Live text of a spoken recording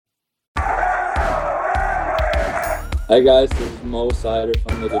Hi guys, this is Mo Sider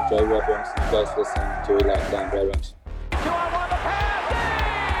from the Detroit Red Wings. You guys listening to Locked On Red Wings.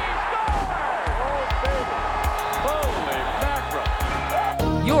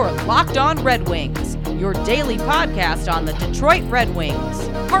 You're Locked On Red Wings, your daily podcast on the Detroit Red Wings.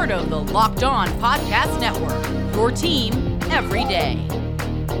 Part of the Locked On Podcast Network, your team every day.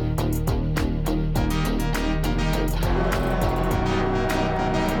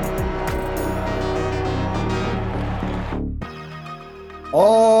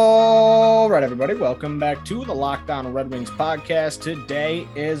 All right, everybody, welcome back to the Locked On Red Wings podcast. Today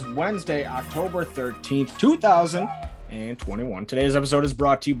is Wednesday, October 13th, 2021. Today's episode is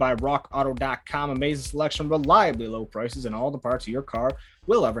brought to you by RockAuto.com. Amazing selection, reliably low prices, and all the parts of your car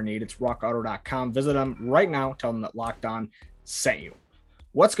will ever need. It's RockAuto.com. Visit them right now. Tell them that Locked On sent you.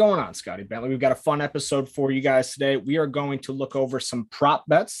 What's going on, Scotty Bentley? We've got a fun episode for you guys today. We are going to look over some prop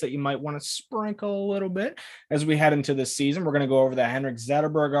bets that you might want to sprinkle a little bit as we head into this season. We're going to go over the Henrik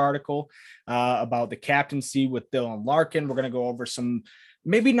Zetterberg article about the captaincy with Dylan Larkin. We're going to go over some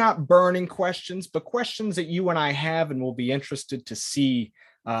maybe not burning questions, but questions that you and I have and will be interested to see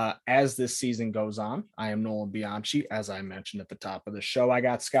as this season goes on. I am Nolan Bianchi, as I mentioned at the top of the show. I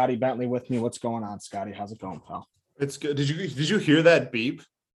got Scotty Bentley with me. What's going on, Scotty? How's it going, pal? It's good. Did you hear that beep?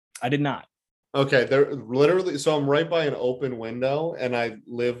 I did not. Okay, they're literally, so I'm right by an open window and I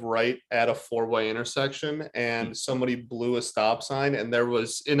live right at a four-way intersection, and somebody blew a stop sign, and there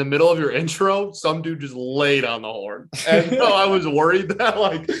was, in the middle of your intro, some dude just laid on the horn. And so I was worried that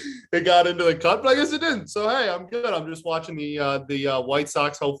like it got into the cut, but I guess it didn't. So hey, I'm good. I'm just watching the White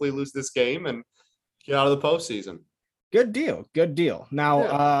Sox hopefully lose this game and get out of the postseason. Good deal. Good deal.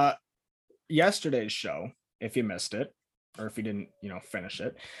 Now, yesterday's show, if you missed it, or if you didn't, finish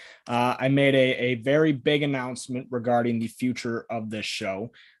it, I made a very big announcement regarding the future of this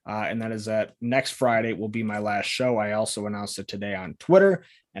show. And that is that next Friday will be my last show. I also announced it today on Twitter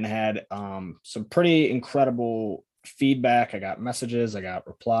and had some pretty incredible feedback. I got messages, I got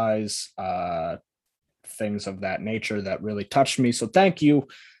replies, things of that nature that really touched me. So thank you.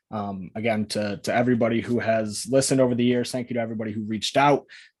 Again, to everybody who has listened over the years. Thank you to everybody who reached out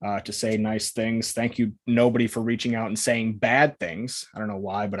to say nice things. Thank you, nobody, for reaching out and saying bad things. I don't know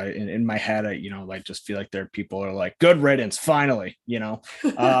why, but in my head, I just feel like there are people who are like, good riddance, finally,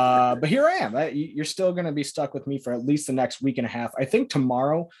 but here I am. You're still going to be stuck with me for at least the next week and a half. I think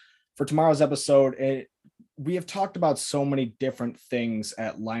for tomorrow's episode, we have talked about so many different things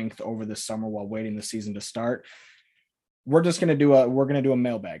at length over the summer while waiting the season to start. We're going to do a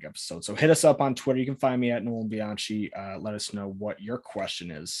mailbag episode. So hit us up on Twitter. You can find me at Nolan Bianchi. Let us know what your question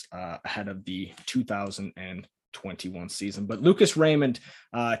is ahead of the 2021 season. But Lucas Raymond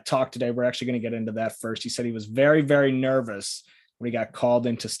talked today. We're actually going to get into that first. He said he was very, very nervous when he got called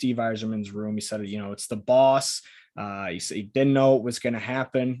into Steve Yzerman's room. He said, it's the boss. He said he didn't know it was going to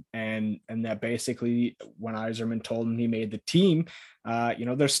happen. And that basically when Yzerman told him he made the team,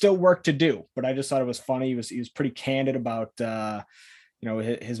 there's still work to do, but I just thought it was funny. He was pretty candid about,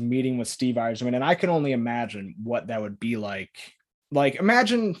 his meeting with Steve Yzerman. And I can only imagine what that would be like. Like,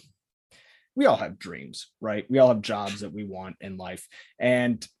 imagine we all have dreams, right? We all have jobs that we want in life.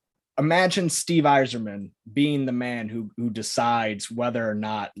 And imagine Steve Yzerman being the man who decides whether or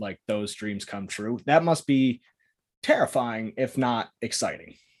not like those dreams come true. That must be terrifying, if not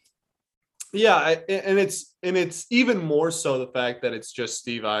exciting. Yeah, and it's even more so the fact that it's just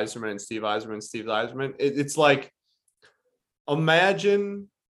Steve Yzerman and Steve Yzerman and Steve Yzerman. It's like, imagine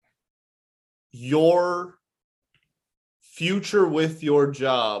your future with your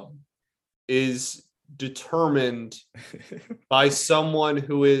job is determined by someone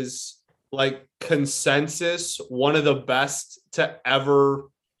who is like consensus one of the best to ever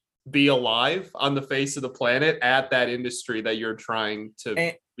be alive on the face of the planet at that industry that you're trying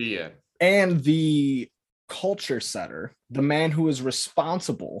to be in. And the culture setter, the man who is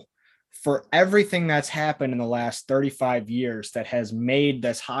responsible for everything that's happened in the last 35 years that has made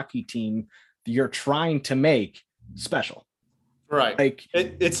this hockey team that you're trying to make special. Right. Like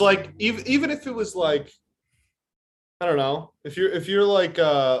it's like, even if it was like, I don't know, if you're like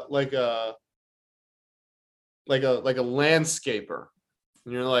a landscaper,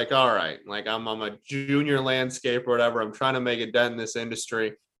 and you're like, all right, like I'm a junior landscaper or whatever, I'm trying to make a dent in this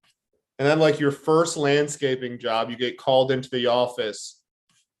industry. And then like your first landscaping job, you get called into the office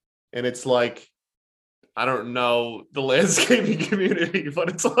and it's like, I don't know the landscaping community, but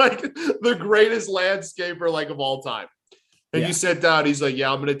it's like the greatest landscaper like of all time. And you sit down, he's like,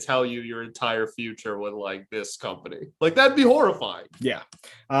 yeah, I'm going to tell you your entire future with like this company. Like that'd be horrifying. Yeah.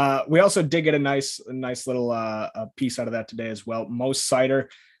 We also did get a nice little piece out of that today as well. Mo Sider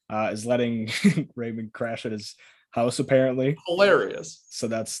is letting Raymond crash at his house, apparently. Hilarious. So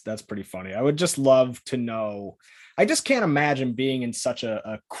that's pretty funny. I would just love to know. I just can't imagine being in such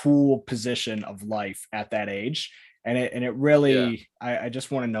a cool position of life at that age. And it really, I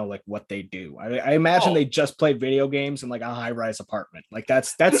just want to know like what they do. I imagine they just played video games in like a high-rise apartment. Like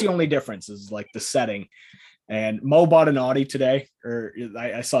that's the only difference is like the setting. And Mo bought an Audi today, or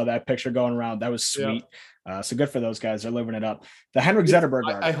I saw that picture going around. That was sweet. So good for those guys. They're living it up. The Henrik Zetterberg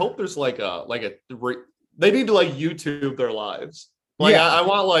article. I hope there's they need to like YouTube their lives. Like I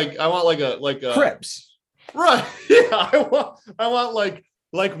want like a Cribs. Right. Yeah. I want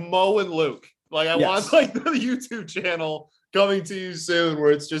like Mo and Luke. Like I want like the YouTube channel coming to you soon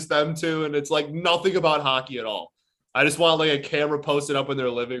where it's just them two and it's like nothing about hockey at all. I just want like a camera posted up in their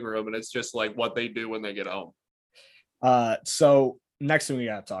living room and it's just like what they do when they get home. So next thing we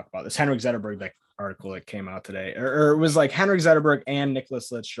got to talk about this Henrik Zetterberg that article that came out today, or it was like Henrik Zetterberg and Nicholas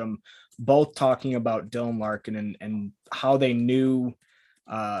Lidstrom both talking about Dylan Larkin and how they knew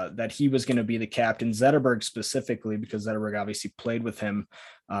that he was going to be the captain. Zetterberg specifically, because Zetterberg obviously played with him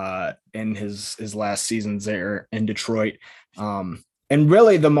in his last seasons there in Detroit. And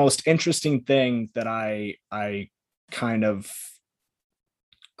really the most interesting thing that I kind of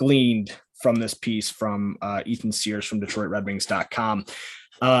gleaned from this piece from Ethan Sears from DetroitRedWings.com,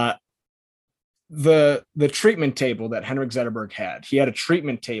 the treatment table that Henrik Zetterberg had. He had a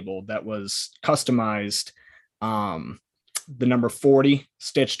treatment table that was customized, the number 40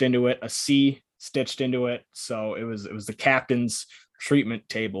 stitched into it, a C stitched into it. So it was the captain's treatment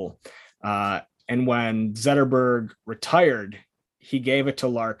table. And when Zetterberg retired, he gave it to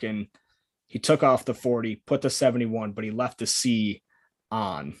Larkin. He took off the 40, put the 71, but he left the C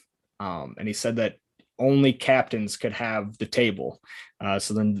on. And he said that only captains could have the table.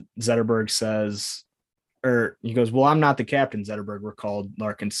 So then Zetterberg says, or he goes, well, I'm not the captain, Zetterberg recalled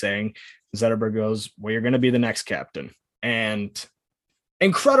Larkin saying. Zetterberg goes, well, you're going to be the next captain. And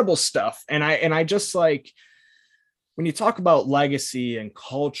incredible stuff. And I just like, when you talk about legacy and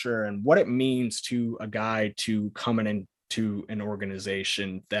culture and what it means to a guy to come in into an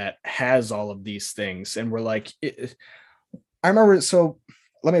organization that has all of these things. And we're like, I remember, so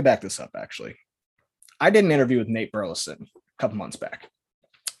let me back this up. Actually, I did an interview with Nate Burleson a couple months back.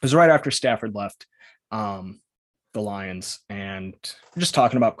 It was right after Stafford left the Lions, and we're just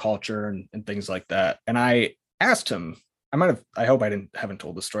talking about culture and things like that. And I asked him, I hope I haven't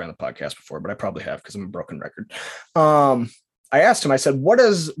told this story on the podcast before, but I probably have because I'm a broken record. I asked him, I said, what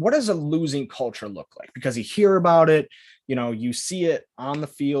does a losing culture look like? Because you hear about it, you know, you see it on the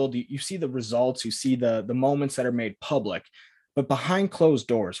field, you see the results, you see the moments that are made public, but behind closed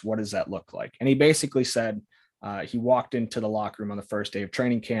doors, what does that look like? And he basically said, he walked into the locker room on the first day of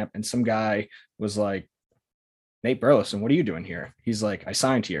training camp and some guy was like, Nate Burleson, what are you doing here? He's like, I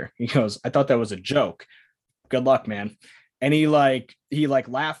signed here. He goes, I thought that was a joke. Good luck, man. And he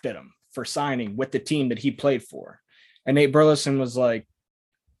laughed at him for signing with the team that he played for. And Nate Burleson was like,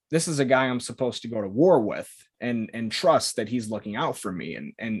 this is a guy I'm supposed to go to war with and trust that he's looking out for me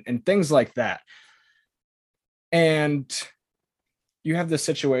and things like that. And you have this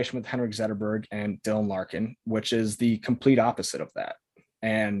situation with Henrik Zetterberg and Dylan Larkin, which is the complete opposite of that.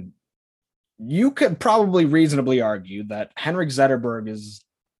 And you could probably reasonably argue that Henrik Zetterberg is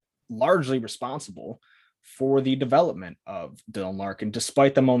largely responsible for the development of Dylan Larkin,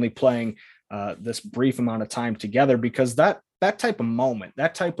 despite them only playing this brief amount of time together, because that type of moment,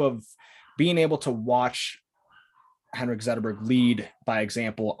 that type of being able to watch Henrik Zetterberg lead by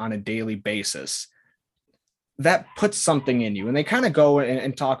example on a daily basis, that puts something in you. And they kind of go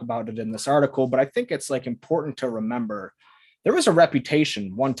and talk about it in this article, but I think it's like important to remember there was a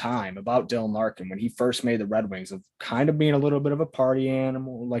reputation one time about Dylan Larkin when he first made the Red Wings of kind of being a little bit of a party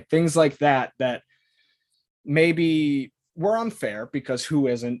animal, like things like that maybe were unfair, because who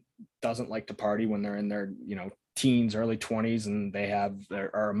doesn't like to party when they're in their, teens, early 20s and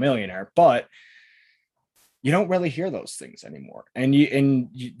are a millionaire, but you don't really hear those things anymore. And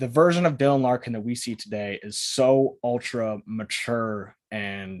the version of Dylan Larkin that we see today is so ultra mature,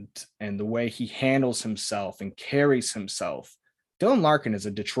 and the way he handles himself and carries himself. Dylan Larkin is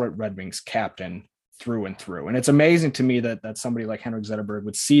a Detroit Red Wings captain through and through. And it's amazing to me that somebody like Henrik Zetterberg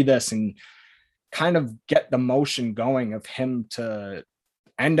would see this and kind of get the motion going of him to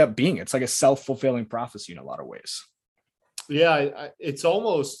end up being, it's like a self-fulfilling prophecy in a lot of ways. Yeah, it's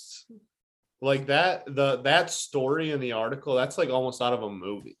almost like that story in the article, that's like almost out of a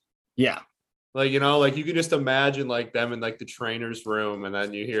movie. Yeah. Like, like you can just imagine like them in like the trainer's room, and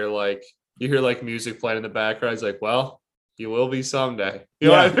then you hear music playing in the background. It's like, well, you will be someday. You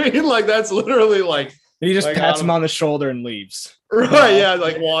know what I mean? Like that's literally like And he just Like, pats him on the shoulder and leaves. Right, yeah,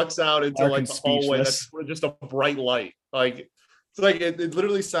 like walks out into Dark like and the hallway that's speechless. just a bright light. Like it's like it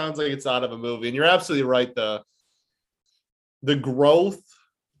literally sounds like it's out of a movie. And you're absolutely right. The growth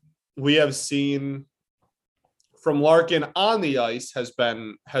we have seen from Larkin on the ice has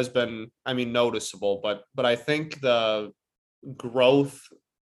been I mean noticeable, but I think the growth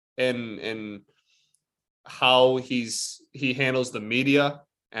in how he handles the media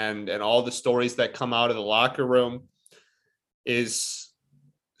and all the stories that come out of the locker room is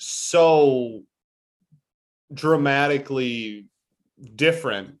so dramatically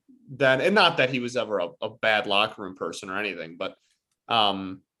different than, and not that he was ever a bad locker room person or anything, but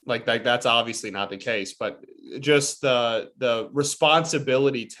like that's obviously not the case, but just the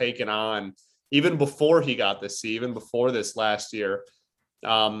responsibility taken on even before he got this, even before this last year,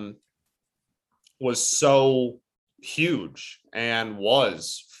 was so huge and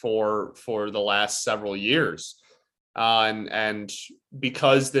was for the last several years. And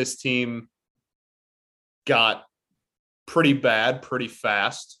because this team got pretty bad pretty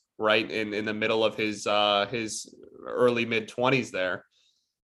fast, right in the middle of his early mid-20s there,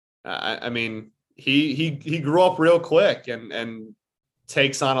 I mean he grew up real quick and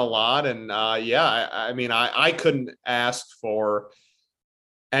takes on a lot. And yeah, I mean I couldn't ask for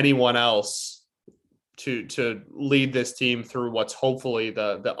anyone else to lead this team through what's hopefully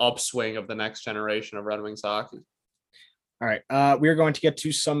the upswing of the next generation of Red Wings hockey. All right. We are going to get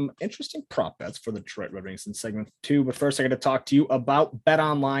to some interesting prop bets for the Detroit Red Wings in segment 2. But first, I got to talk to you about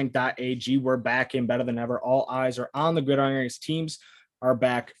betonline.ag. We're back in better than ever. All eyes are on the Gridironers. Teams are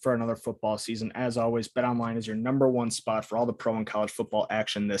back for another football season. As always, BetOnline is your number one spot for all the pro and college football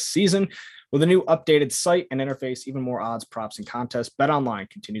action this season. With a new updated site and interface, even more odds, props, and contests, BetOnline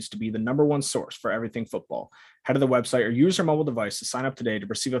continues to be the number one source for everything football. Head to the website or use your mobile device to sign up today to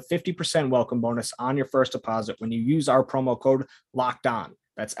receive a 50% welcome bonus on your first deposit when you use our promo code LOCKEDON.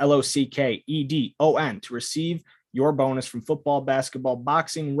 That's LOCKEDON to receive your bonus from football, basketball,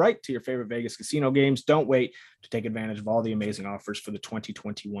 boxing, right to your favorite Vegas casino games. Don't wait to take advantage of all the amazing offers for the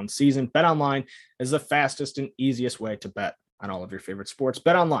 2021 season. BetOnline is the fastest and easiest way to bet on all of your favorite sports.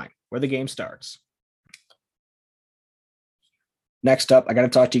 BetOnline, where the game starts. Next up, I got to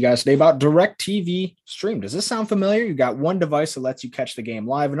talk to you guys today about DirecTV Stream. Does this sound familiar? You got one device that lets you catch the game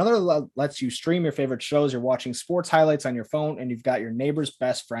live. Another lets you stream your favorite shows. You're watching sports highlights on your phone, and you've got your neighbor's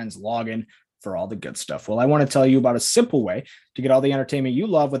best friend's login for all the good stuff. Well, I want to tell you about a simple way to get all the entertainment you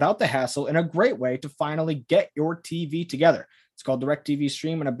love without the hassle, and a great way to finally get your TV together. It's called DirecTV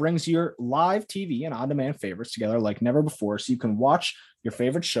Stream, and it brings your live TV and on-demand favorites together like never before, so you can watch your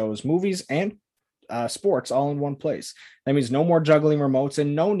favorite shows, movies, and sports all in one place. That means no more juggling remotes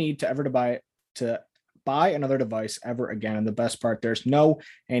and no need to buy another device ever again. And the best part, there's no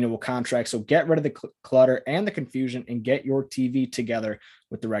annual contract. So get rid of the clutter and the confusion and get your TV together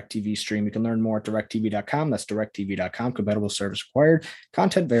with DirecTV Stream. You can learn more at directtv.com. That's directtv.com. Compatible service required.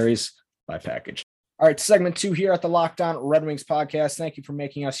 Content varies by package. All right, segment 2 here at the Locked On Red Wings podcast. Thank you for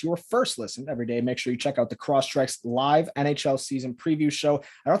making us your first listen every day. Make sure you check out the Crosstreks live NHL season preview show.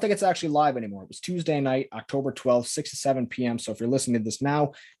 I don't think it's actually live anymore. It was Tuesday night, October 12th, 6 to 7 p.m. So if you're listening to this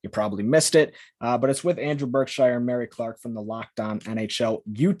now, you probably missed it. But it's with Andrew Berkshire and Mary Clark from the Locked On NHL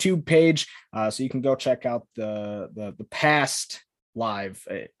YouTube page. So you can go check out the past live.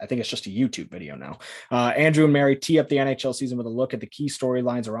 I think it's just a YouTube video now. Andrew and Mary tee up the NHL season with a look at the key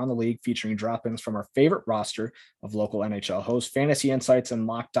storylines around the league, featuring drop-ins from our favorite roster of local NHL hosts, fantasy insights, and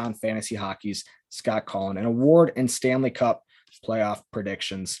Locked On Fantasy Hockey's Scott Collin, and award and Stanley Cup playoff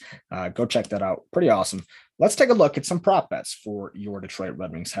predictions. Go check that out. Pretty awesome. Let's take a look at some prop bets for your Detroit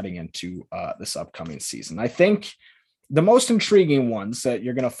Red Wings heading into this upcoming season. I think the most intriguing ones that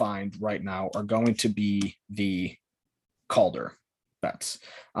you're going to find right now are going to be the Calder bets.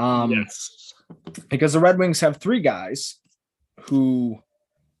 Yes. Because the Red Wings have 3 guys who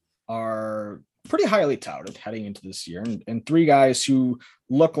are pretty highly touted heading into this year, and 3 guys who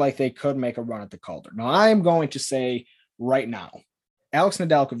look like they could make a run at the Calder. Now, I'm going to say right now, Alex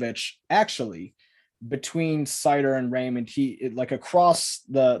Nedeljkovic, actually, between Seider and Raymond, he like across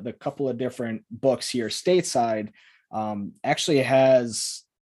the couple of different books here, stateside, actually has,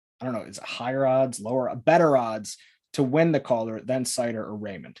 I don't know, is it higher odds, lower, better odds to win the Calder than Seider or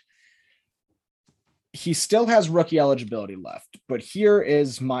Raymond. He still has rookie eligibility left, but here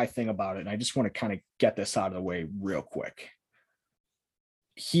is my thing about it. And I just want to kind of get this out of the way real quick.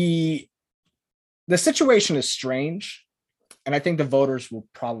 The situation is strange, and I think the voters will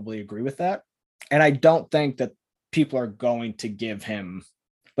probably agree with that. And I don't think that people are going to give him,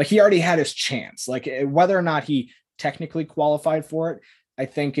 like, he already had his chance. Like, whether or not he technically qualified for it, I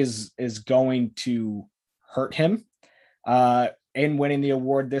think is going to hurt him in winning the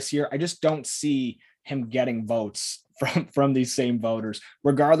award this year. I just don't see him getting votes from these same voters,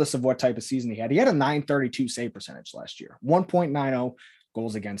 regardless of what type of season he had. He had a 932 save percentage last year, 1.90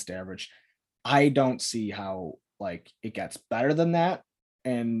 goals against average. I don't see how like it gets better than that.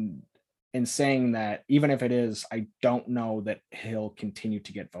 And in saying that, even if it is, I don't know that he'll continue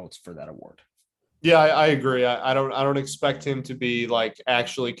to get votes for that award. Yeah, I agree. I don't expect him to be like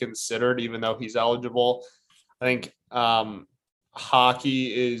actually considered, even though he's eligible. I think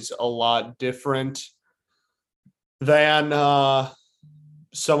hockey is a lot different than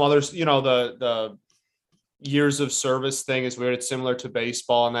some others. You know, the years of service thing is weird. It's similar to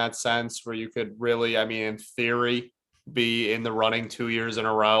baseball in that sense, where you could really, I mean, in theory, be in the running 2 years in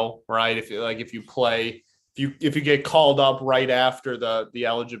a row, right? If you get called up right after the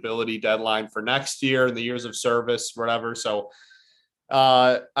eligibility deadline for next year and the years of service, whatever. So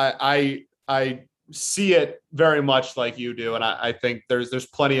I see it very much like you do. And I think there's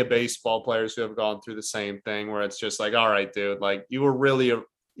plenty of baseball players who have gone through the same thing where it's just like, all right, dude, like you were really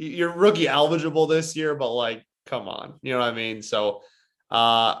you're rookie eligible this year, but like, come on, you know what I mean? So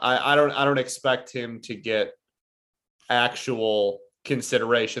I don't expect him to get actual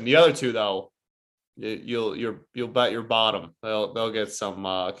consideration. The other two, though, you'll bet your bottom they'll get some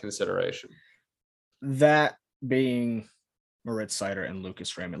consideration. That being Moritz Seider and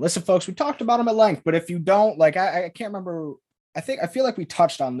Lucas Raymond. Listen, folks, we talked about him at length, but if you don't like, I can't remember. I feel like we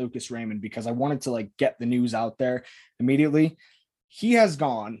touched on Lucas Raymond because I wanted to like get the news out there immediately. He has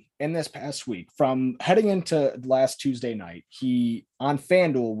gone in this past week from heading into last Tuesday night. He on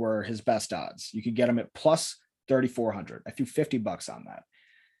FanDuel were his best odds. You could get him at plus 3,400. I threw $50 on that.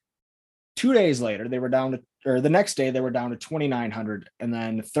 2 days later, they were down to, or the next day they were down to 2,900. And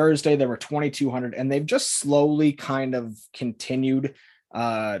then Thursday they were 2,200. And they've just slowly kind of continued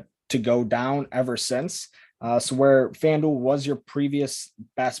to go down ever since. So where FanDuel was your previous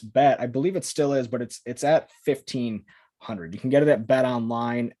best bet, I believe it still is, but it's at 1,500. You can get it at Bet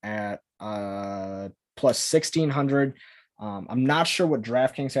Online at plus 1,600. I'm not sure what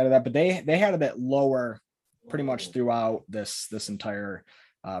DraftKings had of that, but they had it at lower pretty much throughout this entire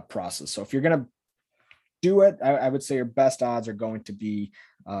process. So if you're gonna do it, I would say your best odds are going to be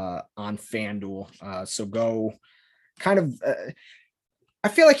on FanDuel. So go kind of. I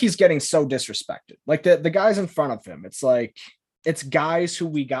feel like he's getting so disrespected. Like the guys in front of him, it's like it's guys who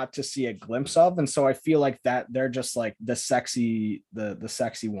we got to see a glimpse of, and so I feel like that they're just like the sexy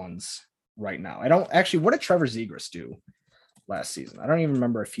ones right now. I don't actually. What did Trevor Zegras do last season? I don't even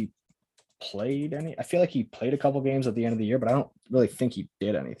remember if he played any. I feel like he played a couple games at the end of the year, but I don't really think he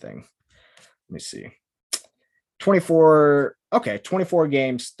did anything. Let me see. 24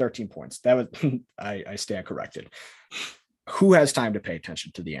 games, 13 points. That was I stand corrected. Who has time to pay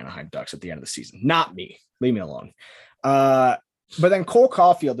attention to the Anaheim Ducks at the end of the season? Not me. Leave me alone. But then Cole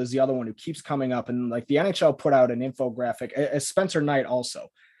Caulfield is the other one who keeps coming up, and like the NHL put out an infographic, as Spencer Knight also.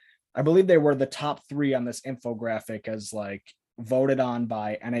 I believe they were the top 3 on this infographic as like voted on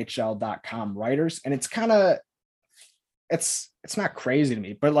by NHL.com writers. And it's kind of, it's not crazy to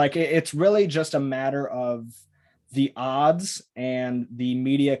me, but like, it's really just a matter of the odds and the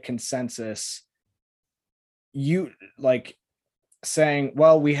media consensus. You like saying,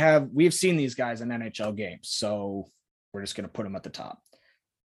 well, we've seen these guys in NHL games, so we're just going to put them at the top.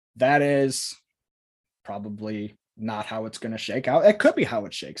 That is probably not how it's going to shake out. It could be how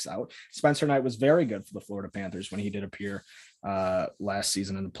it shakes out. Spencer Knight was very good for the Florida Panthers when he did appear last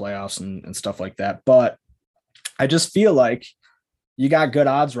season in the playoffs and stuff like that. But I just feel like you got good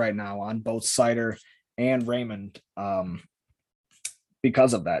odds right now on both Seider and Raymond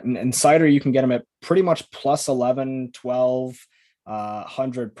because of that. And Seider, you can get him at pretty much plus 11, 12,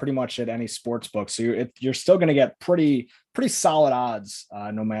 100, pretty much at any sports book. So you're still going to get pretty solid odds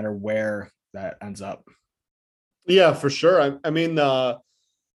no matter where that ends up. Yeah, for sure. I mean, the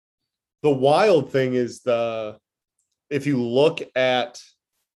wild thing is if you look at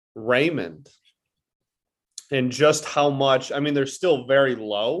Raymond and just how much, I mean, they're still very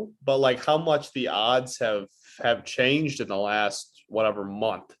low, but like how much the odds have changed in the last whatever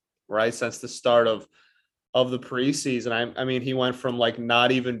month, right? Since the start of the preseason. I mean, he went from like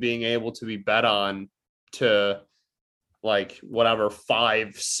not even being able to be bet on to like whatever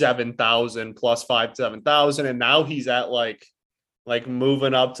 7,000 plus 7,000, and now he's at like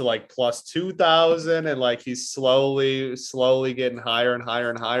moving up to like plus 2,000, and like he's slowly getting higher and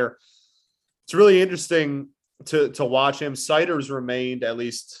higher and higher. It's really interesting to watch him. Seider's remained, at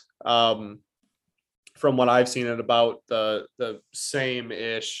least from what I've seen, at about the same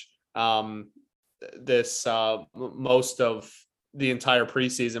ish this most of the entire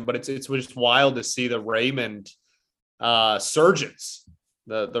preseason, but it's just wild to see the Raymond surgeons,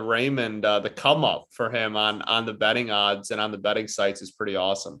 the Raymond, the come up for him on the betting odds and on the betting sites is pretty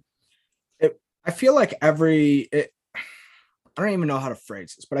awesome. I feel like I don't even know how to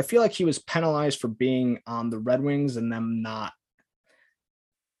phrase this, but I feel like he was penalized for being on the Red Wings and them not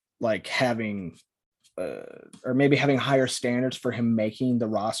like having or maybe having higher standards for him making the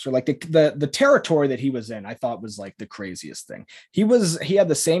roster. Like the territory that he was in, I thought was like the craziest thing. He had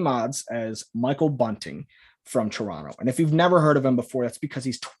the same odds as Michael Bunting from Toronto. And if you've never heard of him before, that's because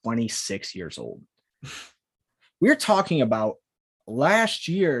he's 26 years old. We're talking about last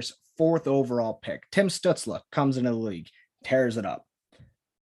year's 4th overall pick. Tim Stützle comes into the league, tears it up.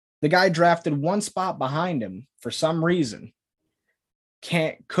 The guy drafted one spot behind him for some reason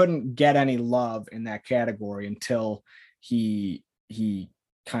couldn't get any love in that category until he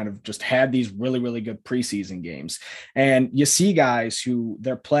kind of just had these really, really good preseason games. And you see guys who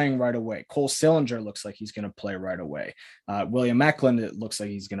they're playing right away. Cole Sillinger looks like he's going to play right away. William Eklund, it looks like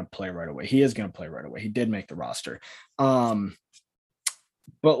he's going to play right away. He is going to play right away. He did make the roster. But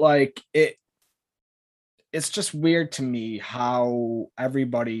like it's just weird to me how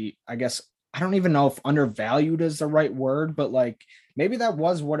everybody, I guess, I don't even know if undervalued is the right word, but like maybe that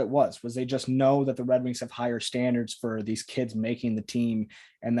was what it was they just know that the Red Wings have higher standards for these kids making the team,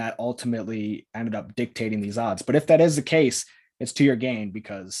 and that ultimately ended up dictating these odds. But if that is the case, it's to your gain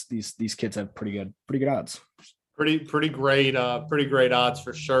because these kids have pretty good odds. Pretty great odds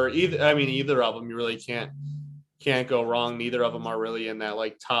for sure. Either of them you really can't go wrong. Neither of them are really in that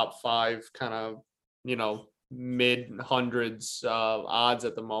like top 5 kind of, mid hundreds odds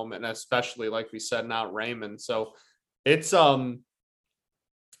at the moment, and especially like we said, not Raymond. So it's gonna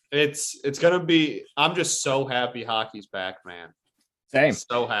be, I'm just so happy hockey's back, man. Same.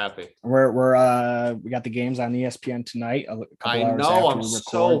 So happy. We got the games on ESPN tonight. I know. I'm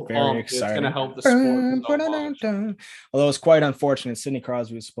so very pumped. excited. It's gonna help the sport so much. Although it's quite unfortunate, Sidney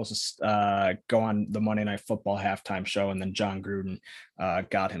Crosby was supposed to go on the Monday Night Football halftime show, and then John Gruden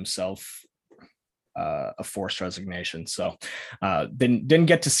got himself a forced resignation. So didn't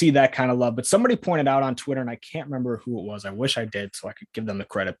get to see that kind of love. But somebody pointed out on Twitter, and I can't remember who it was. I wish I did so I could give them the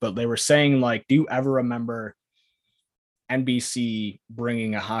credit. But they were saying, like, do you ever remember NBC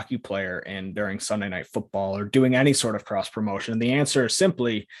bringing a hockey in during Sunday Night Football or doing any sort of cross promotion? And the answer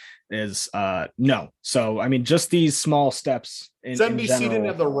simply is no. So I mean, just these small steps. NBC didn't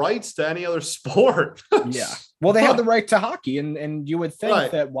have the rights to any other sport. Yeah. Well, they had the right to hockey, and you would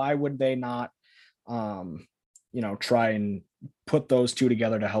think that why would they not try and put those two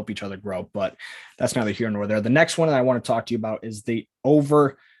together to help each other grow? But that's neither here nor there. The next one that I want to talk to you about is the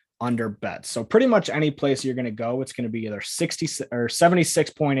over under bets. So pretty much any place you're going to go, it's going to be either 60 or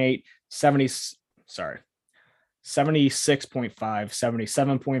 76.8, 76.5,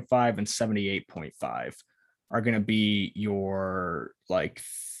 77.5, and 78.5 are going to be your the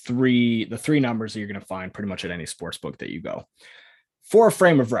three numbers that you're going to find pretty much at any sports book that you go. For a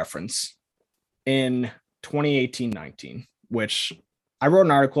frame of reference, in 2018-19, which I wrote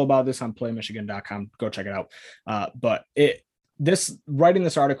an article about this on playmichigan.com. Go check it out. But writing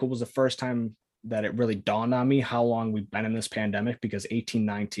this article was the first time that it really dawned on me how long we've been in this pandemic, because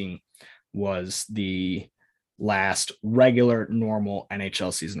 18-19 was the last regular normal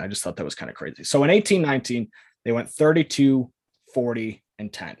NHL season. I just thought that was kind of crazy. So in 18-19, they went 32, 40,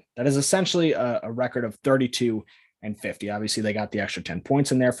 and 10. That is essentially a record of 32 and 50. Obviously, they got the extra 10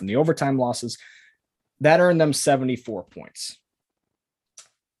 points in there from the overtime losses. That earned them 74 points.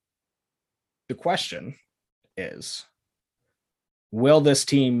 The question is, will this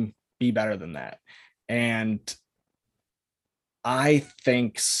team be better than that? And I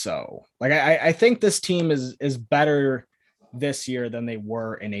think so. Like, I think this team is better this year than they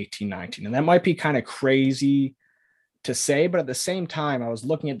were in 18-19. And that might be kind of crazy to say, but at the same time, I was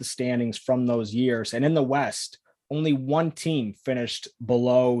looking at the standings from those years, and in the West, only one team finished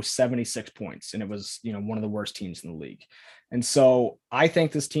below 76 points. And it was, one of the worst teams in the league. And so I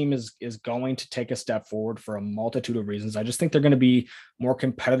think this team is going to take a step forward for a multitude of reasons. I just think they're going to be more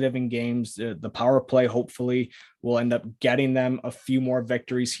competitive in games. The power play, hopefully, will end up getting them a few more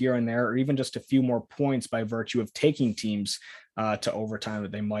victories here and there, or even just a few more points by virtue of taking teams to overtime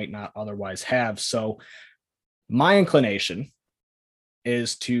that they might not otherwise have. So my inclination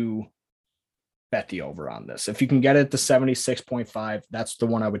is to bet the over on this. If you can get it to 76.5, that's the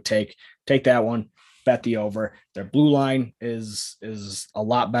one I would take. Take that one, bet the over. Their blue line is a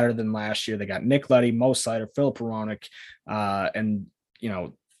lot better than last year. They got Nick Leddy, Mo Seider, Philip Hronek, and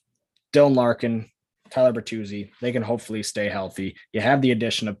Dylan Larkin, Tyler Bertuzzi. They can hopefully stay healthy. You have the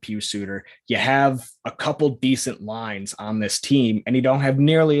addition of Pius Suter. You have a couple decent lines on this team, and you don't have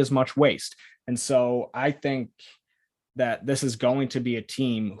nearly as much waste. And so I think that this is going to be a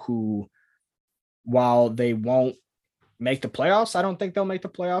team who, while they won't make the playoffs, I don't think they'll make the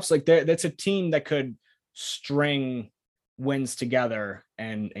playoffs. Like that's a team that could string wins together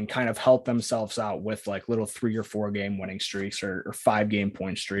and kind of help themselves out with like little 3 or 4 game winning streaks or 5 game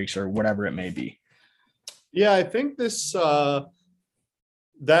point streaks or whatever it may be. Yeah, I think this I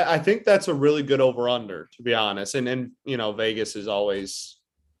think that's a really good over under, to be honest. And you know, Vegas is always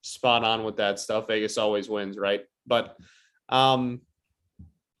spot on with that stuff. Vegas always wins, right? But I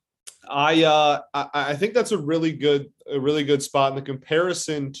think that's a really good spot. And the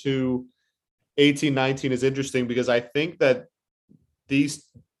comparison to 18-19 is interesting because I think that these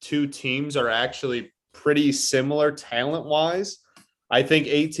two teams are actually pretty similar talent wise. I think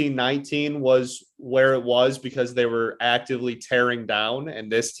 18-19 was where it was because they were actively tearing down,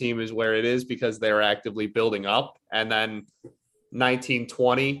 and this team is where it is because they're actively building up. And then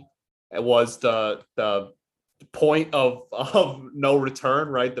 19-20 was the point of no return,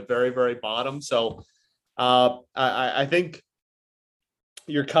 right? The very, very bottom. So I think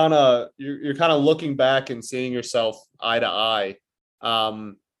you're kind of looking back and seeing yourself eye to eye.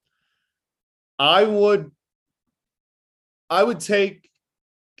 I would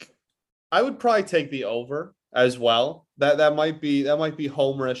probably take the over as well. That might be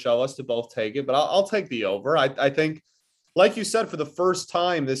homerish of us to both take it, but I'll take the over. I think, like you said, for the first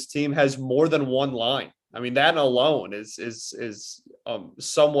time, this team has more than one line. I mean, that alone is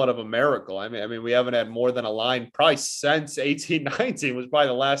somewhat of a miracle. I mean, we haven't had more than a line probably since 18-19 was probably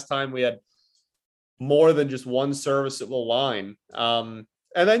the last time we had more than just one serviceable line. And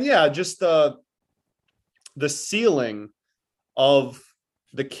then, yeah, just the ceiling of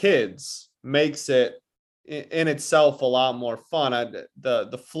the kids makes it in itself a lot more fun.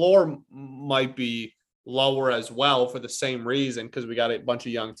 The floor might be lower as well for the same reason because we got a bunch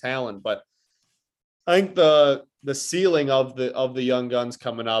of young talent, but I think the ceiling of the young guns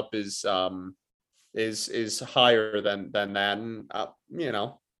coming up is higher than that, and you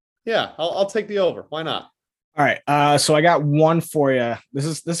know, yeah, I'll take the over. Why not? All right, so I got one for you.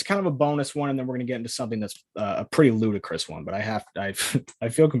 This is kind of a bonus one, and then we're gonna get into something that's a pretty ludicrous one, but I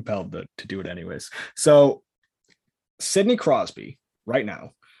feel compelled to do it anyways. So Sidney Crosby right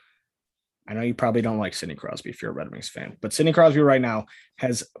now. I know you probably don't like Sidney Crosby if you're a Red Wings fan, but Sidney Crosby right now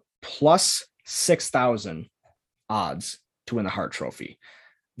has plus 6,000 odds to win the Hart Trophy.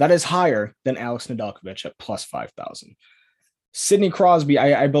 That is higher than Alex Nedeljkovic at plus 5,000. Sidney Crosby,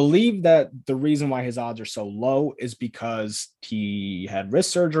 I believe that the reason why his odds are so low is because he had wrist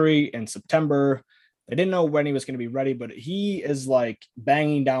surgery in September. They didn't know when he was going to be ready, but he is like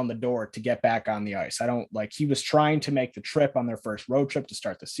banging down the door to get back on the ice. He was trying to make the trip on their first road trip to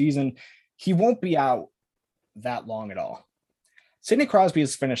start the season. He won't be out that long at all. Sidney Crosby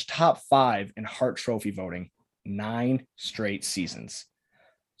has finished top 5 in Hart Trophy voting 9 straight seasons.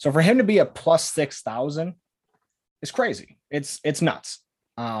 So for him to be a plus 6,000 is crazy. It's nuts.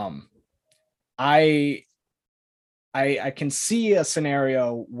 I can see a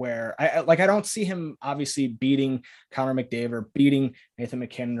scenario where I don't see him obviously beating Connor McDavid, beating Nathan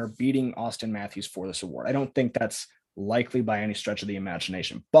McKinnon, or beating Austin Matthews for this award. I don't think that's likely by any stretch of the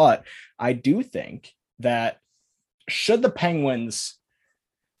imagination, but I do think that should the Penguins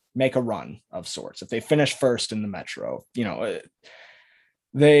make a run of sorts, if they finish first in the Metro, you know,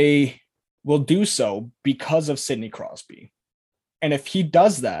 they will do so because of Sidney Crosby. And if he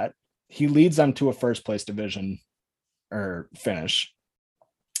does that, he leads them to a first place division or finish.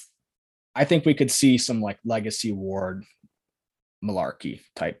 I think we could see some like legacy award malarkey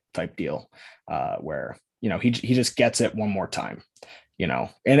type deal where, you know, he just gets it one more time, you know,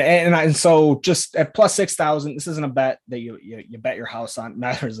 and so just at plus 6,000, this isn't a bet that you bet your house on.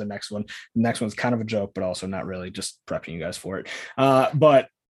 Neither is the next one. The next one's kind of a joke, but also not really, just prepping you guys for it. But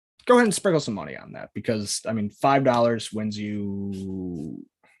go ahead and sprinkle some money on that because I mean, $5 wins you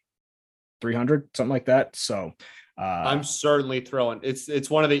 300, something like that. So I'm certainly throwing.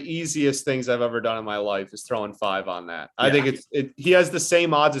 It's one of the easiest things I've ever done in my life is throwing 5 on that. I think he has the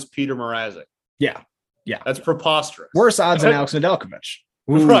same odds as Peter Mrazek. Yeah. That's preposterous. Worse odds than Alex Nedeljkovic.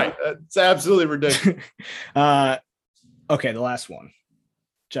 Right. It's absolutely ridiculous. Okay, the last one.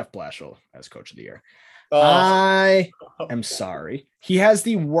 Jeff Blashill as coach of the year. I am sorry. He has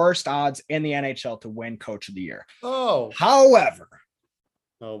the worst odds in the NHL to win coach of the year. However.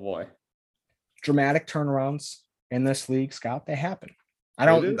 Oh boy. Dramatic turnarounds in this league, Scott, they happen. I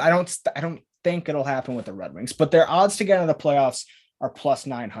don't think it'll happen with the Red Wings, but their odds to get into the playoffs are plus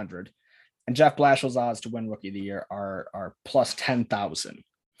 900. And Jeff Blashill's odds to win Rookie of the Year are plus 10,000.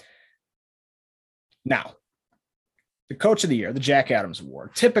 Now, the Coach of the Year, the Jack Adams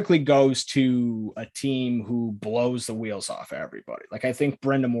Award, typically goes to a team who blows the wheels off everybody. Like I think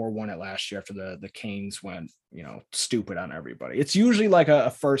Brenda Moore won it last year after the Canes went, stupid on everybody. It's usually like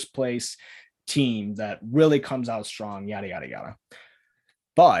a first place team that really comes out strong, yada, yada, yada.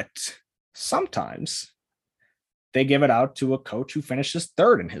 But sometimes they give it out to a coach who finishes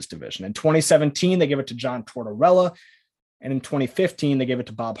third in his division. In 2017, they give it to John Tortorella. And in 2015, they gave it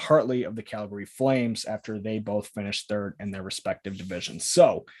to Bob Hartley of the Calgary Flames after they both finished third in their respective divisions.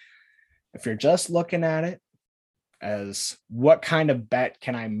 So if you're just looking at it as what kind of bet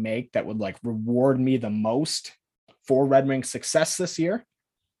can I make that would like reward me the most for Red Wings success this year,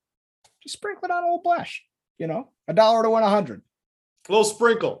 just sprinkle it on old Blash, $1 to win 100. A little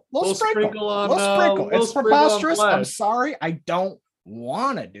sprinkle. Little sprinkle. It's preposterous. I'm sorry. I don't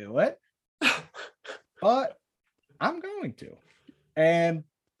want to do it, but I'm going to. And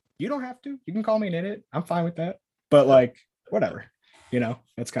you don't have to. You can call me an idiot. I'm fine with that. But whatever.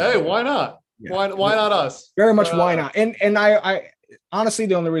 It's kind of. Hey, why not? Yeah. Why not us? Very much why not? And I honestly,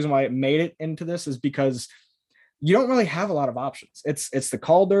 the only reason why it made it into this is because you don't really have a lot of options. It's the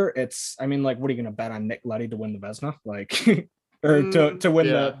Calder. What are you going to bet on Nick Leddy to win the Vezina? Or to win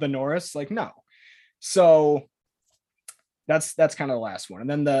the Norris? No. So that's kind of the last one. And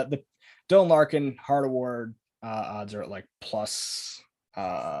then the Dylan Larkin Hart Award odds are at plus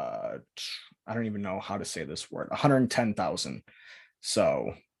I don't even know how to say this word, 110,000.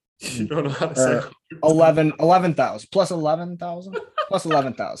 So you don't know how to say 11,000 plus 11,000 plus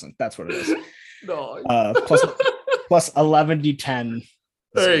 11,000. That's what it is. No. Plus 11 d10.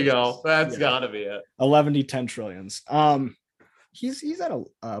 There you go. That's gotta be it. 11 d10 trillions. He's at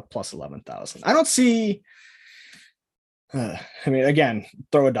a plus 11,000. I don't see. Again,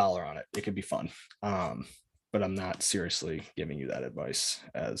 throw $1 on it. It could be fun. But I'm not seriously giving you that advice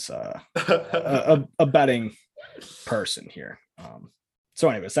as a betting person here. So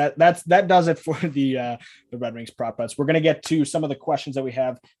anyways, that does it for the Red Wings prop bets. We're going to get to some of the questions that we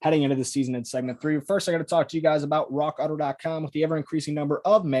have heading into the season in segment 3. First, I got to talk to you guys about rockauto.com. With the ever increasing number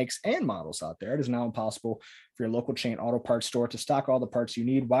of makes and models out there, it is now impossible for your local chain auto parts store to stock all the parts you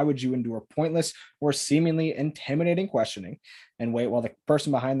need. Why would you endure pointless or seemingly intimidating questioning and wait while the person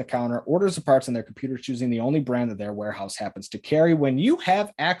behind the counter orders the parts on their computer, choosing the only brand that their warehouse happens to carry, when you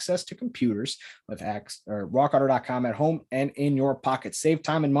have access to computers with rockauto.com at home and in your pocket? Save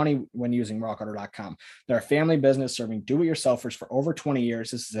time and money when using rockauto.com. They're a family business serving do-it-yourselfers for over 20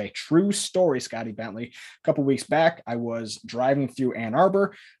 years. This is a true story, Scotty Bentley. A couple weeks back, I was driving through Ann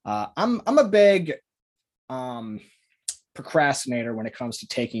Arbor. I'm a big procrastinator when it comes to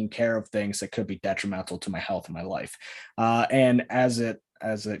taking care of things that could be detrimental to my health and my life. And as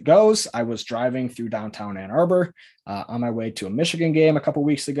it goes, I was driving through downtown Ann Arbor on my way to a Michigan game a couple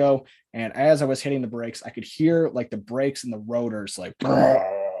weeks ago. And as I was hitting the brakes, I could hear the brakes and the rotors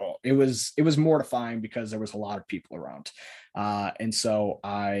it was mortifying because there was a lot of people around. And so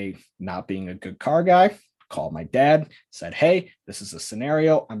I, not being a good car guy, called my dad, said, "Hey, this is a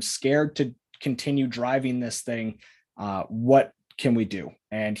scenario. I'm scared to continue driving this thing. What can we do?"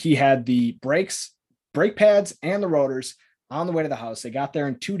 And he had the brake pads and the rotors on the way to the house. They got there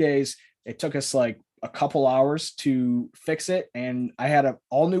in 2 days. It took us a couple hours to fix it. And I had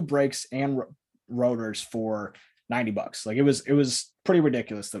all new brakes and rotors for $90. It was pretty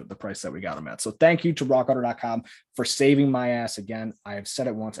ridiculous, the price that we got them at. So thank you to rockauto.com for saving my ass again. I have said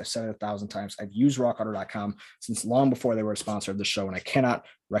it once. I've said it 1,000 times. I've used rockauto.com since long before they were a sponsor of the show, and I cannot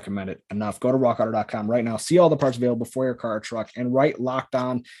recommend it enough. Go to rockauto.com right now. See all the parts available for your car or truck, and write Locked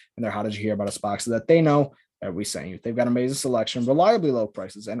On in their "How Did You Hear About Us" box so that they know that we sent you. They've got amazing selection, reliably low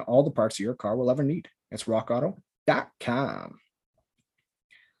prices, and all the parts your car will ever need. It's rockauto.com.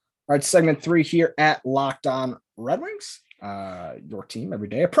 All right, segment 3 here at Locked On Red Wings. Your team every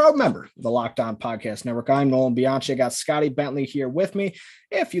day, a proud member of the Locked On Podcast Network. I'm Nolan Bianchi. I got Scotty Bentley here with me.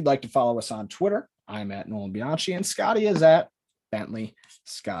 If you'd like to follow us on Twitter, I'm at Nolan Bianchi, and Scotty is at Bentley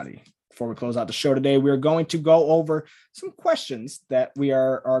Scotty. Before we close out the show today, we're going to go over some questions that we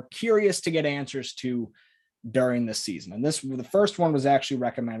are curious to get answers to during this season. And the first one was actually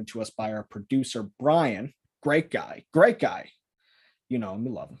recommended to us by our producer, Brian. Great guy. We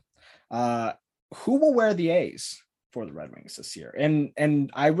love him. Who will wear the A's for the Red Wings this year? And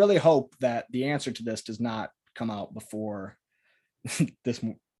I really hope that the answer to this does not come out before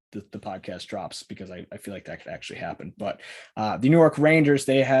the podcast drops, because I feel like that could actually happen. But the New York Rangers,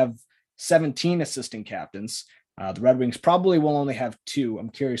 they have 17 assistant captains. The Red Wings probably will only have 2. I'm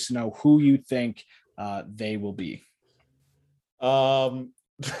curious to know who you think they will be.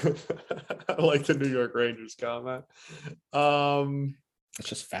 like the New York Rangers comment. It's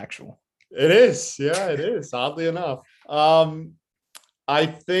just factual. It is. Yeah, it is. Oddly enough. I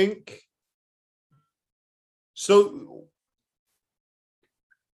think so.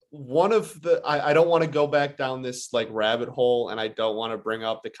 One of the I don't want to go back down this like rabbit hole, and I don't want to bring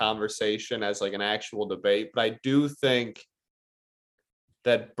up the conversation as like an actual debate, but I do think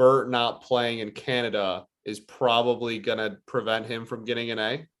that Bert not playing in Canada is probably gonna prevent him from getting an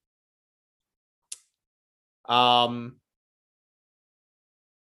A.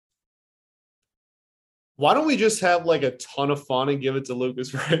 Why don't we just have like a ton of fun and give it to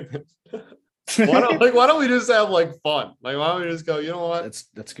Lucas Raymond? Why don't we just have like fun? Like, why don't we just go, you know what?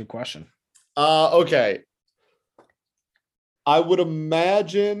 That's a good question. Okay. I would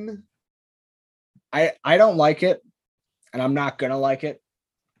imagine. I don't like it, and I'm not gonna like it.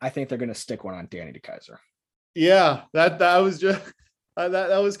 I think they're gonna stick one on Danny DeKeyser. Yeah, that was just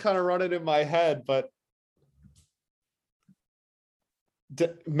that was kind of running in my head, but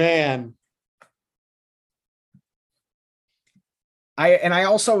man. I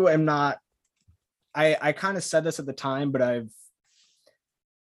also am not. I kind of said this at the time, but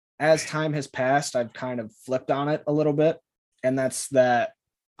as time has passed, I've kind of flipped on it a little bit. And that's that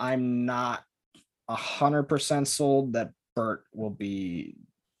I'm not 100% sold that Bert will be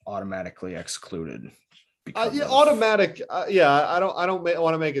automatically excluded. Automatic. I don't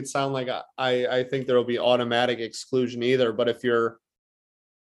want to make it sound like I think there will be automatic exclusion either. But if you're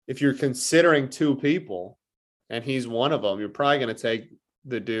considering two people and he's one of them, you're probably going to take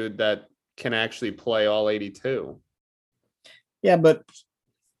the dude that can actually play all 82. Yeah, but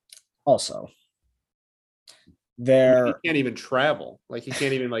also he can't even travel. Like he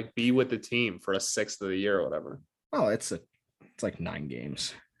can't even like be with the team for a sixth of the year or whatever. Oh, it's like 9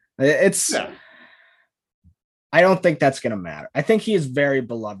 games. I don't think that's gonna matter. I think he is very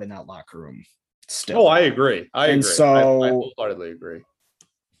beloved in that locker room still. Oh, I agree. I wholeheartedly agree.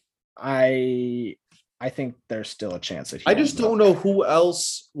 I think there's still a chance that I just don't know who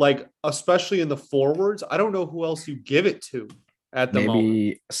else, like, especially in the forwards. I don't know who else you give it to at the moment.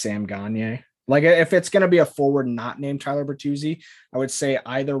 Maybe Sam Gagner. Like, if it's going to be a forward not named Tyler Bertuzzi, I would say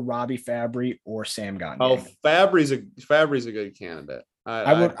either Robbie Fabry or Sam Gagner. Oh, Fabry's a good candidate.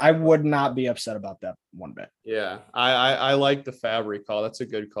 I would not be upset about that one bit. Yeah, I like the Fabry call. That's a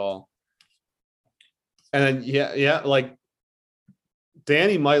good call. And then like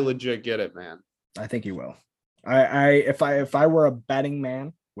Danny might legit get it, man. I think he will. If I were a betting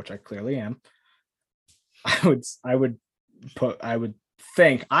man, which I clearly am, I would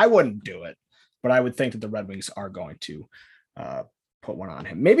think, I wouldn't do it, but I would think that the Red Wings are going to put one on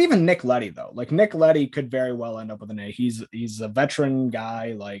him. Maybe even Nick Leddy though. Like Nick Leddy could very well end up with an A. He's a veteran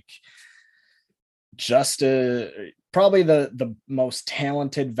guy, like just probably the most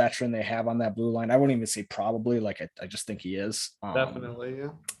talented veteran they have on that blue line. I wouldn't even say probably, like I just think he is. Definitely, yeah.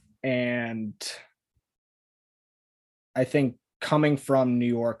 And I think coming from New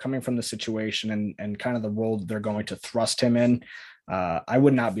York, coming from the situation and kind of the role that they're going to thrust him in, I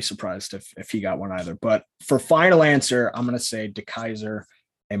would not be surprised if he got one either. But for final answer, I'm going to say DeKeyser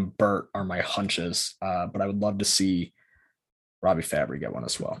and Bert are my hunches. But I would love to see Robbie Fabry get one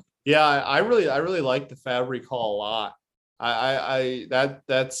as well. Yeah, I really like the Fabry call a lot.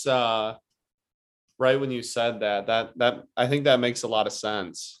 That's right when you said that I think that makes a lot of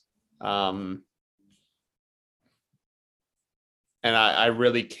sense. And I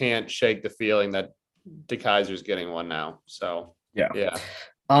really can't shake the feeling that DeKeyser's getting one now. So yeah.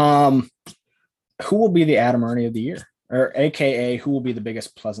 Who will be the Adam Erne of the year, or AKA who will be the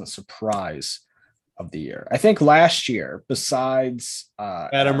biggest pleasant surprise of the year? I think last year, besides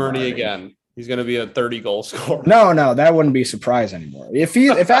Adam Erne again, he's going to be a 30-goal scorer. No, that wouldn't be a surprise anymore. If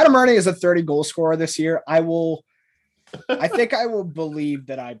Adam Erne is a 30-goal scorer this year, I think I will believe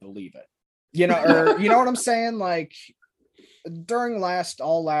that I believe it. You know, or you know what I'm saying? Like during last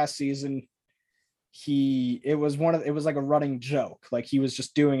season, it was like a running joke. Like he was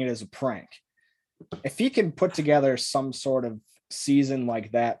just doing it as a prank. If he can put together some sort of season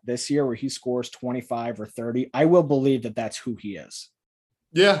like that this year where he scores 25 or 30, I will believe that that's who he is.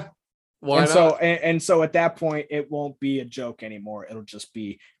 Yeah. Why and not? So at that point, it won't be a joke anymore. It'll just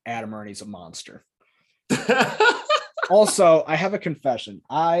be Adam Erne's a monster. Also, I have a confession.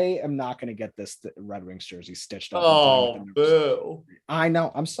 I am not going to get this Red Wings jersey stitched up. Oh, boo. I know.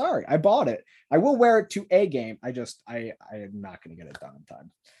 I'm sorry. I bought it. I will wear it to a game. I am not going to get it done in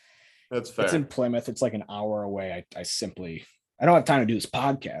time. That's fair. It's in Plymouth. It's like an hour away. I don't have time to do this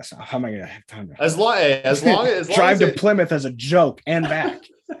podcast. How am I going to have time to? As long as drive to Plymouth as a joke and back.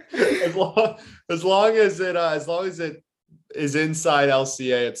 as long as it is inside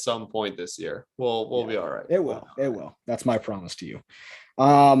LCA at some point this year. We'll be all right. It will. It will. That's my promise to you.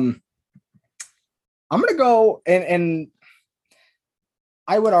 I'm going to go and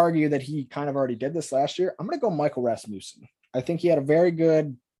I would argue that he kind of already did this last year. I'm going to go Michael Rasmussen. I think he had a very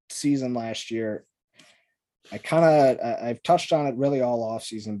good season last year. I've touched on it really all off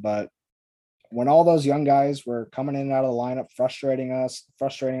season, but when all those young guys were coming in and out of the lineup, frustrating us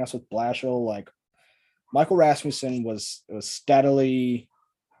with Blashill, like Michael Rasmussen was steadily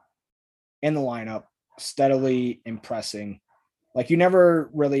in the lineup, steadily impressing. Like you never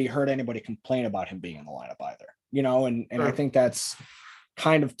really heard anybody complain about him being in the lineup either, and Sure. I think that's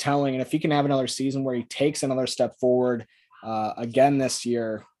kind of telling. And if he can have another season where he takes another step forward again this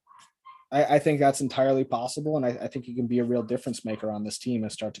year, I think that's entirely possible. And I think he can be a real difference maker on this team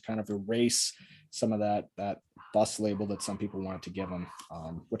and start to kind of erase some of that bust label that some people wanted to give him,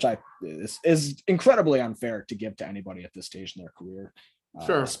 which is incredibly unfair to give to anybody at this stage in their career,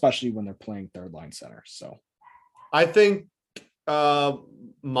 Sure. especially when they're playing third line center. So I think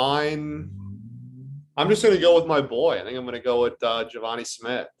mine. I'm just going to go with my boy. I think I'm going to go with Giovanni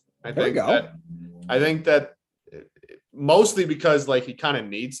Smith. I There we think that mostly because like he kind of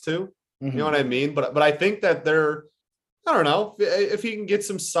needs to. You know what I mean? But I think that I don't know, if he can get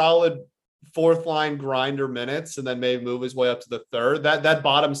some solid fourth line grinder minutes and then maybe move his way up to the third, that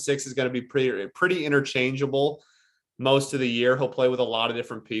bottom six is going to be pretty interchangeable most of the year. He'll play with a lot of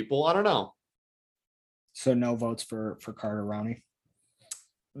different people. I don't know. So no votes for Carter Rowney.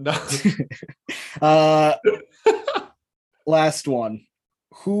 No. Last one.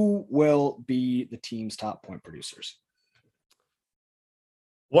 Who will be the team's top point producers?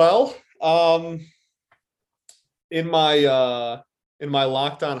 Well, in my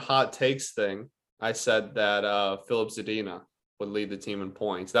Locked On Hot Takes thing, I said that Philip Zadina would lead the team in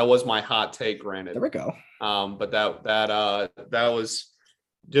points. That was my hot take, granted. There we go. But that was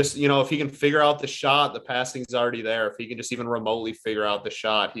just, if he can figure out the shot, the passing's already there. If he can just even remotely figure out the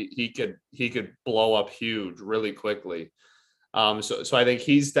shot, he could blow up huge really quickly. So I think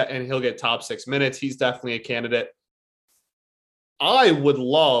and he'll get top 6 minutes. He's definitely a candidate. I would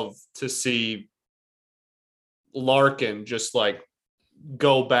love to see Larkin just like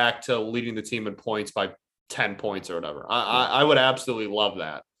go back to leading the team in points by 10 points or whatever. I would absolutely love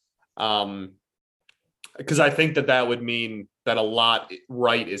that. Because I think that would mean that a lot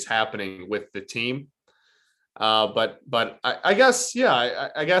right is happening with the team. But I guess, yeah,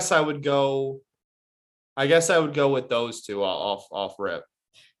 I guess I would go with those two off rip.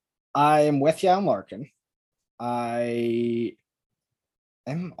 I am with you on Larkin. I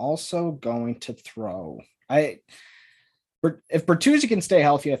am also going to throw. If Bertuzzi can stay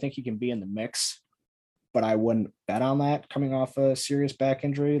healthy, I think he can be in the mix, but I wouldn't bet on that coming off a serious back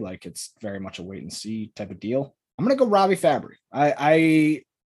injury. Like it's very much a wait and see type of deal. I'm gonna go Robbie Fabry. I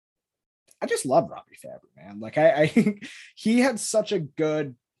just love Robbie Fabry, man. Like I he had such a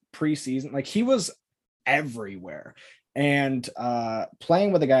good preseason. Like he was everywhere, and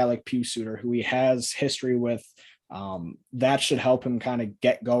playing with a guy like Pius Suter, who he has history with. That should help him kind of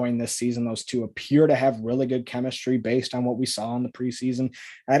get going this season. Those two appear to have really good chemistry based on what we saw in the preseason.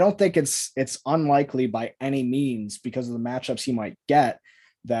 And I don't think it's unlikely by any means, because of the matchups he might get,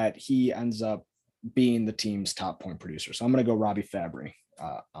 that he ends up being the team's top point producer. So I'm going to go Robbie Fabry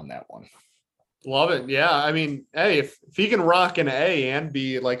on that one. Love it. Yeah. I mean, hey, if he can rock an A and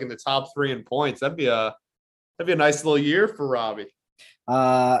be like in the top 3 in points, that'd be a nice little year for Robbie.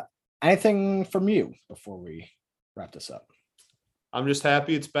 Anything from you before we wrap this up? I'm just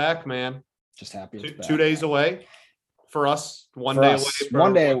happy it's back, man. Just happy it's back. 2 days away for us. One For day us. away. For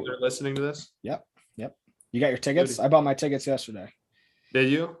One day. they're listening to this. Yep. You got your tickets? I bought my tickets yesterday. Did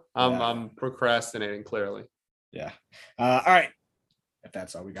you? Yeah. I'm procrastinating, clearly. Yeah. All right. If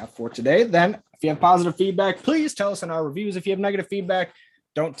that's all we got for today, then if you have positive feedback, please tell us in our reviews. If you have negative feedback,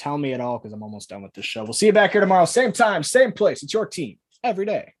 don't tell me at all, because I'm almost done with this show. We'll see you back here tomorrow. Same time, same place. It's your team every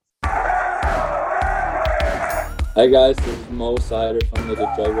day. Hi guys, this is Mo Sider from the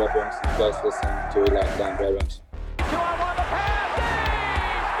Detroit Red Wings. You guys listening to Locked On Red Wings.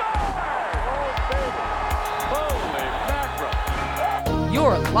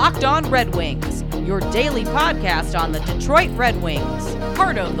 You're Locked On Red Wings, your daily podcast on the Detroit Red Wings,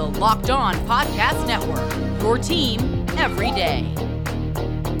 part of the Locked On Podcast Network, your team every day.